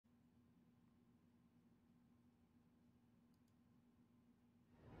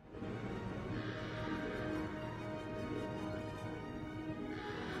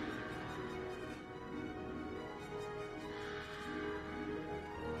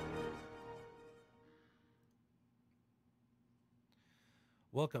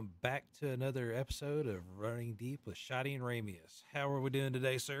Welcome back to another episode of Running Deep with Shotty and Ramius. How are we doing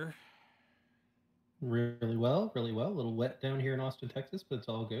today, sir? Really well, really well. A little wet down here in Austin, Texas, but it's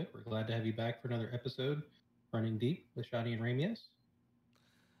all good. We're glad to have you back for another episode, Running Deep with Shadi and Ramius.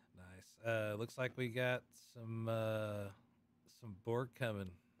 Nice. Looks like we got some Borg coming.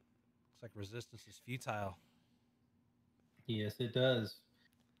 Looks like resistance is futile. Yes, it does.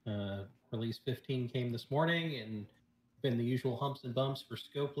 Release 15 came this morning and been the usual humps and bumps for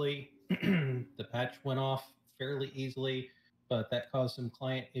Scopely. The patch went off fairly easily, but that caused some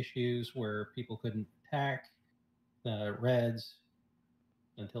client issues where people couldn't attack the reds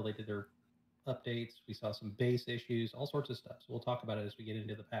until they did their updates. We saw some base issues, all sorts of stuff. So we'll talk about it as we get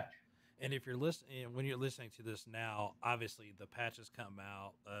into the patch. And if you're listening, when you're listening to this now, obviously the patch has come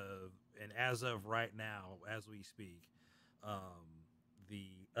out, and as of right now, as we speak, the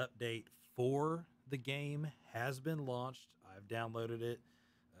update for the game has been launched. I've downloaded it.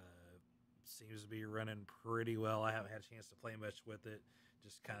 Seems to be running pretty well. I haven't had a chance to play much with it.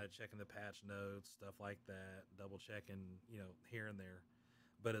 Just kind of checking the patch notes, stuff like that, double checking, here and there.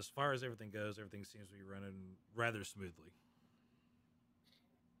 But as far as everything goes, everything seems to be running rather smoothly.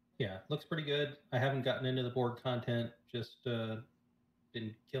 Yeah, looks pretty good. I haven't gotten into the board content. Just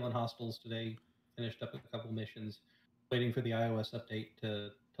been killing hospitals today. Finished up a couple missions, waiting for the iOS update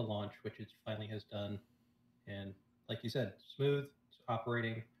to launch, which it finally has done. And like you said, smooth, it's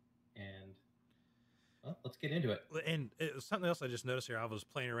operating, and well, let's get into it. And it was something else I just noticed here. I was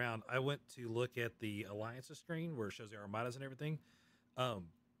playing around. I went to look at the alliances screen where it shows the armadas and everything. Um,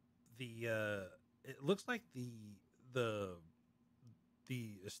 the it looks like the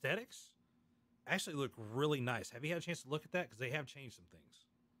the aesthetics actually look really nice. Have you had a chance to look at that? Because they have changed some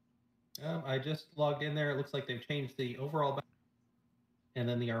things. I just logged in there. It looks like they've changed the overall, and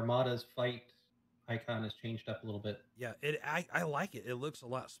then the Armada's fight icon has changed up a little bit. Yeah, I like it. It looks a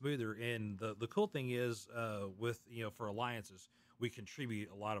lot smoother. And the cool thing is, with for alliances, we contribute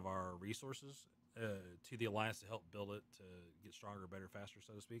a lot of our resources to the alliance to help build it to get stronger, better, faster,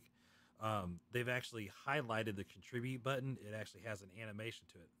 so to speak. They've actually highlighted the contribute button. It actually has an animation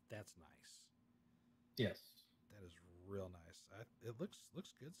to it. That's nice. Yes. That is real nice. It looks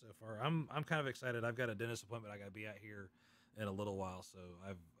good so far. I'm kind of excited. I've got a dentist appointment. I got to be out here in a little while, so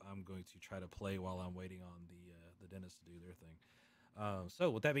I'm going to try to play while I'm waiting on the dentist to do their thing. So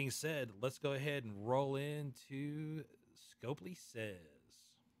with that being said, let's go ahead and roll into Scopely Says.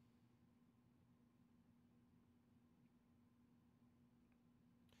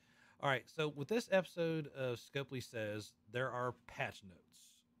 All right, so with this episode of Scopely Says, there are patch notes,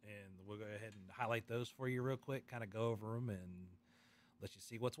 and we'll go ahead and highlight those for you real quick, kind of go over them and let you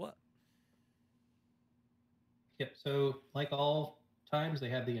see what's what. Yep. So, like all times, they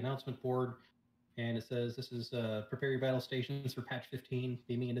have the announcement board, and it says this is prepare your battle stations for patch 15,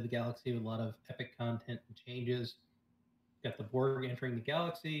 beaming into the galaxy with a lot of epic content and changes. Got the Borg entering the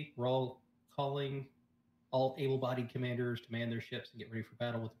galaxy. We're all calling all able-bodied commanders to man their ships and get ready for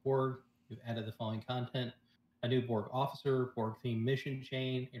battle with the Borg. We've added the following content: a new Borg officer, Borg themed mission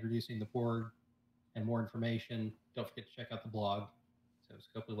chain, introducing the Borg, and more information. Don't forget to check out the blog. So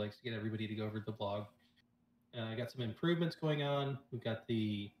Scopely likes to get everybody to go over to the blog. I got some improvements going on. We've got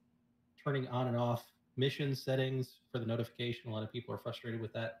the turning on and off mission settings for the notification. A lot of people are frustrated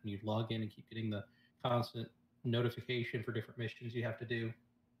with that. And you log in and keep getting the constant notification for different missions you have to do.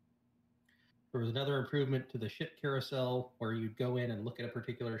 There was another improvement to the ship carousel where you'd go in and look at a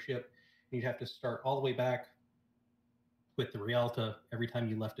particular ship and you'd have to start all the way back with the Rialta every time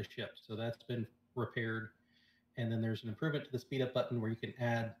you left a ship. So that's been repaired. And then there's an improvement to the speed up button where you can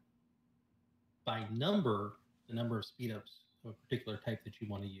add by number the number of speed ups of a particular type that you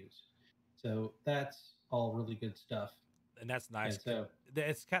want to use. So that's all really good stuff. And that's nice. And so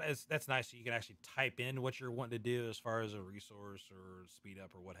That's nice. So you can actually type in what you're wanting to do as far as a resource or speed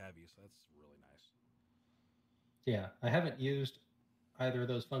up or what have you. So that's really nice. yeah, I haven't used either of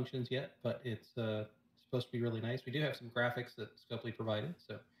those functions yet, but it's supposed to be really nice. We do have some graphics that Scopely provided,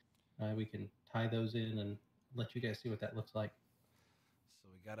 so we can tie those in and let you guys see what that looks like. So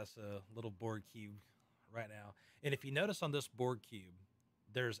we got us a little Borg cube right now. And if you notice on this Borg cube,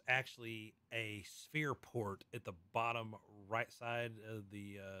 there's actually a sphere port at the bottom right side of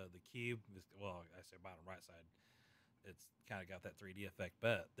the cube. Well, I say bottom right side. It's kind of got that 3D effect,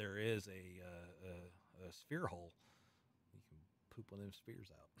 but there is a sphere hole. You can poop one of them spheres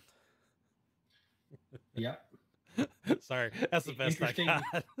Yep. out. Sorry, that's the best I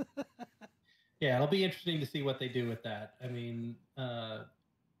got. Yeah, it'll be interesting to see what they do with that. I mean,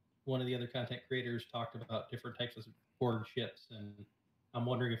 one of the other content creators talked about different types of Borg ships, and I'm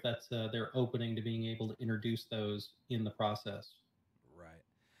wondering if that's their opening to being able to introduce those in the process. Right.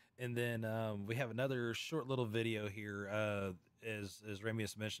 And then we have another short little video here. As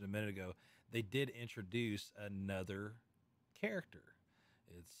Ramius mentioned a minute ago, they did introduce another character.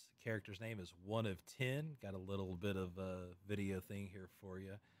 Its character's name is 1 of 10. Got a little bit of a video thing here for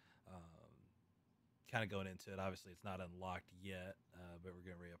you. Um, kind of going into it. Obviously, it's not unlocked yet, but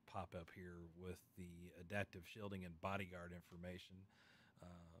we're going to pop up here with the adaptive shielding and bodyguard information.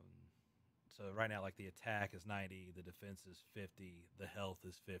 So right now, like the attack is 90, the defense is 50, the health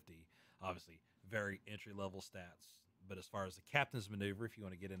is 50. Obviously, very entry level stats. But as far as the captain's maneuver, if you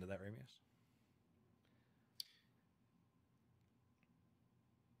want to get into that, Ramius.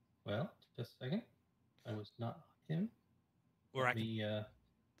 Well, just a second. I was not on him. Or I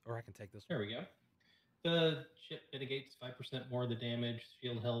can take this one. There we go. The ship mitigates 5% more of the damage,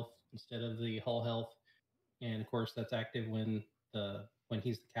 shield health instead of the hull health, and of course that's active when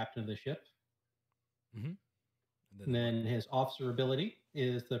he's the captain of the ship. Mm-hmm. And then his officer ability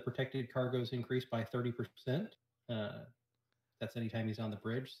is the protected cargoes increased by 30%. That's anytime he's on the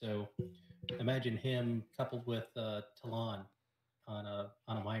bridge. So imagine him coupled with Talon on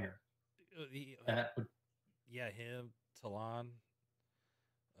a miner. That would, him, Talon.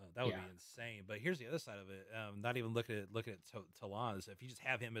 That would be insane. But here's the other side of it. Not even looking at Talon. Is if you just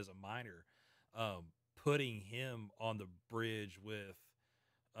have him as a miner, putting him on the bridge with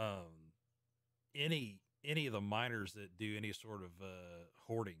any of the miners that do any sort of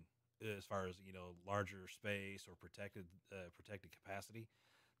hoarding, as far as larger space or protected capacity,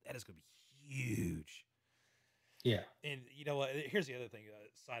 that is going to be huge. Yeah. And you know what? Here's the other thing.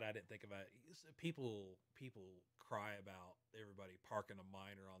 Side I didn't think about. People cry about everybody parking a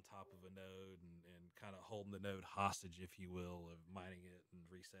miner on top of a node and kind of holding the node hostage, if you will, of mining it and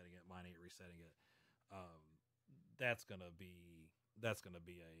resetting it, mining it, resetting it. That's gonna be a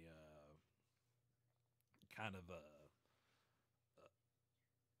kind of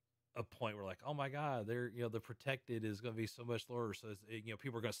a point where, like, oh my god, the protected is going to be so much lower, so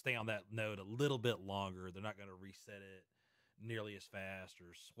people are going to stay on that node a little bit longer. They're not going to reset it nearly as fast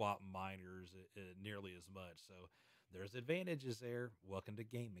or swap miners nearly as much. So there's advantages there. Welcome to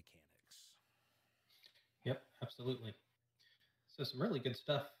game mechanics. Yep, absolutely. So some really good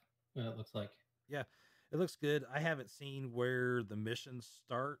stuff. It looks like. Yeah, it looks good. I haven't seen where the mission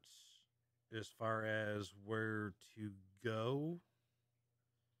starts as far as where to go.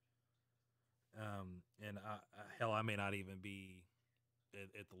 And hell, I may not even be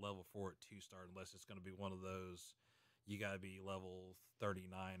at the level for it to start, unless it's going to be one of those. You got to be level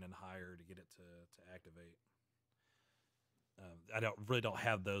 39 and higher to get it to activate. I don't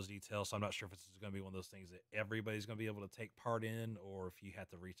have those details, so I'm not sure if it's going to be one of those things that everybody's going to be able to take part in, or if you have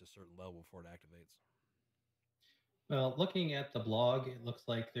to reach a certain level before it activates. Well, looking at the blog, it looks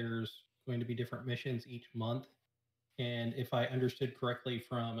like there's going to be different missions each month. And if I understood correctly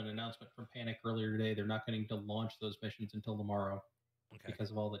from an announcement from Panic earlier today, they're not going to launch those missions until tomorrow,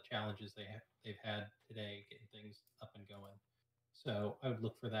 because of all the challenges they've had today getting things up and going. So I would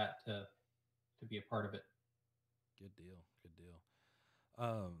look for that to be a part of it. Good deal.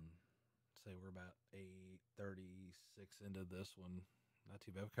 Say we're about 8:36 into this one. Not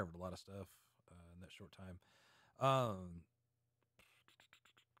too bad. We covered a lot of stuff in that short time.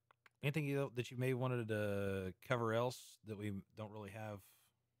 Anything that you may wanted to cover else that we don't really have?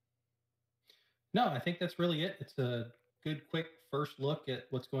 No, I think that's really it. It's a good, quick first look at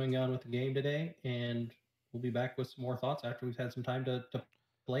what's going on with the game today, and we'll be back with some more thoughts after we've had some time to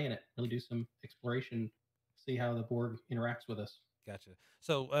play in it, really do some exploration, see how the Borg interacts with us. Gotcha.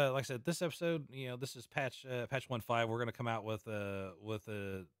 So, like I said, this episode, this is patch 1.5. We're going to come out with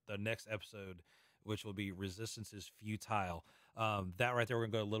the next episode, which will be Resistance is Futile. That right there, we're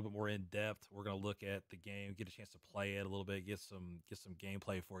going to go a little bit more in depth. We're going to look at the game, get a chance to play it a little bit, get some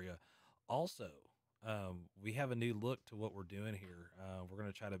gameplay for you. Also, we have a new look to what we're doing here. We're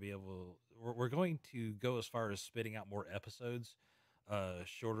going to try to be able. We're going to go as far as spitting out more episodes,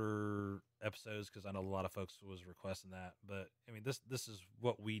 shorter episodes, because I know a lot of folks was requesting that. But I mean, this is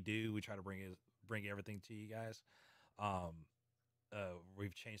what we do. We try to bring everything to you guys.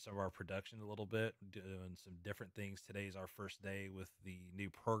 We've changed some of our production a little bit, doing some different things. Today's our first day with the new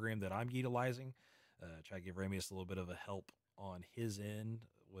program that I'm utilizing. Try to give Ramius a little bit of a help on his end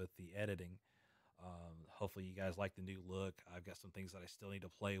with the editing. Hopefully you guys like the new look. I've got some things that I still need to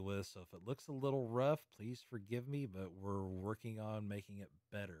play with, so if it looks a little rough, please forgive me, but we're working on making it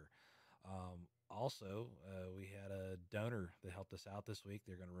better. Also, we had a donor that helped us out this week.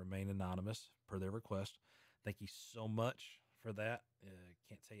 They're going to remain anonymous per their request. Thank you so much for that.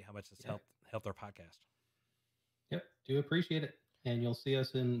 Can't tell you how much it's helped our podcast. Yep, do appreciate it. And you'll see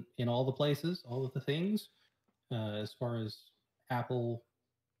us in all the places, all of the things, as far as Apple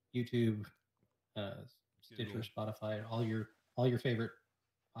YouTube, Stitcher, Spotify, all your favorite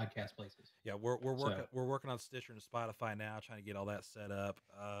podcast places. Yeah, we're working on Stitcher and Spotify now, trying to get all that set up.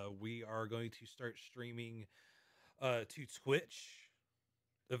 We are going to start streaming to Twitch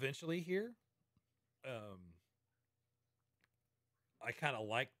eventually here. I kind of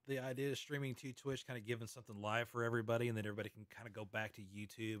like the idea of streaming to Twitch, kind of giving something live for everybody, and then everybody can kind of go back to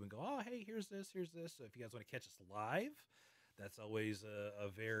YouTube and go, oh, hey, here's this. So if you guys want to catch us live, that's always a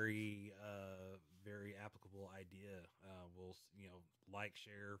very, very applicable idea. We'll, like,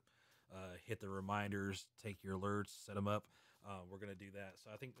 share, hit the reminders, take your alerts, set them up. We're going to do that. So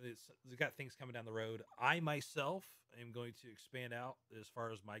I think we've got things coming down the road. I myself am going to expand out as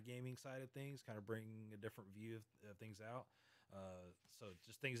far as my gaming side of things, kind of bring a different view of things out. So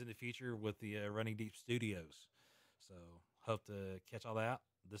just things in the future with the Running Deep Studios. So hope to catch all that.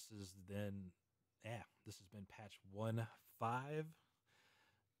 This has been patch 1.5.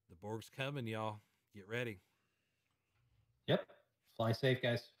 The Borg's coming, y'all. Get ready. Yep. Fly safe,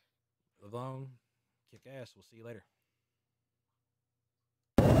 guys. Live long, kick ass. We'll see you later.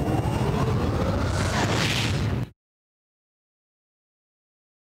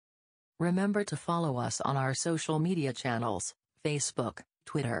 Remember to follow us on our social media channels, Facebook,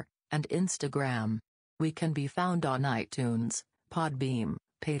 Twitter, and Instagram. We can be found on iTunes, Podbeam,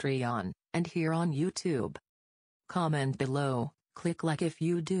 Patreon, and here on YouTube. Comment below, click like if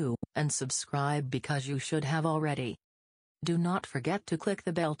you do, and subscribe because you should have already. Do not forget to click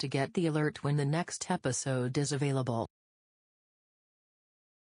the bell to get the alert when the next episode is available.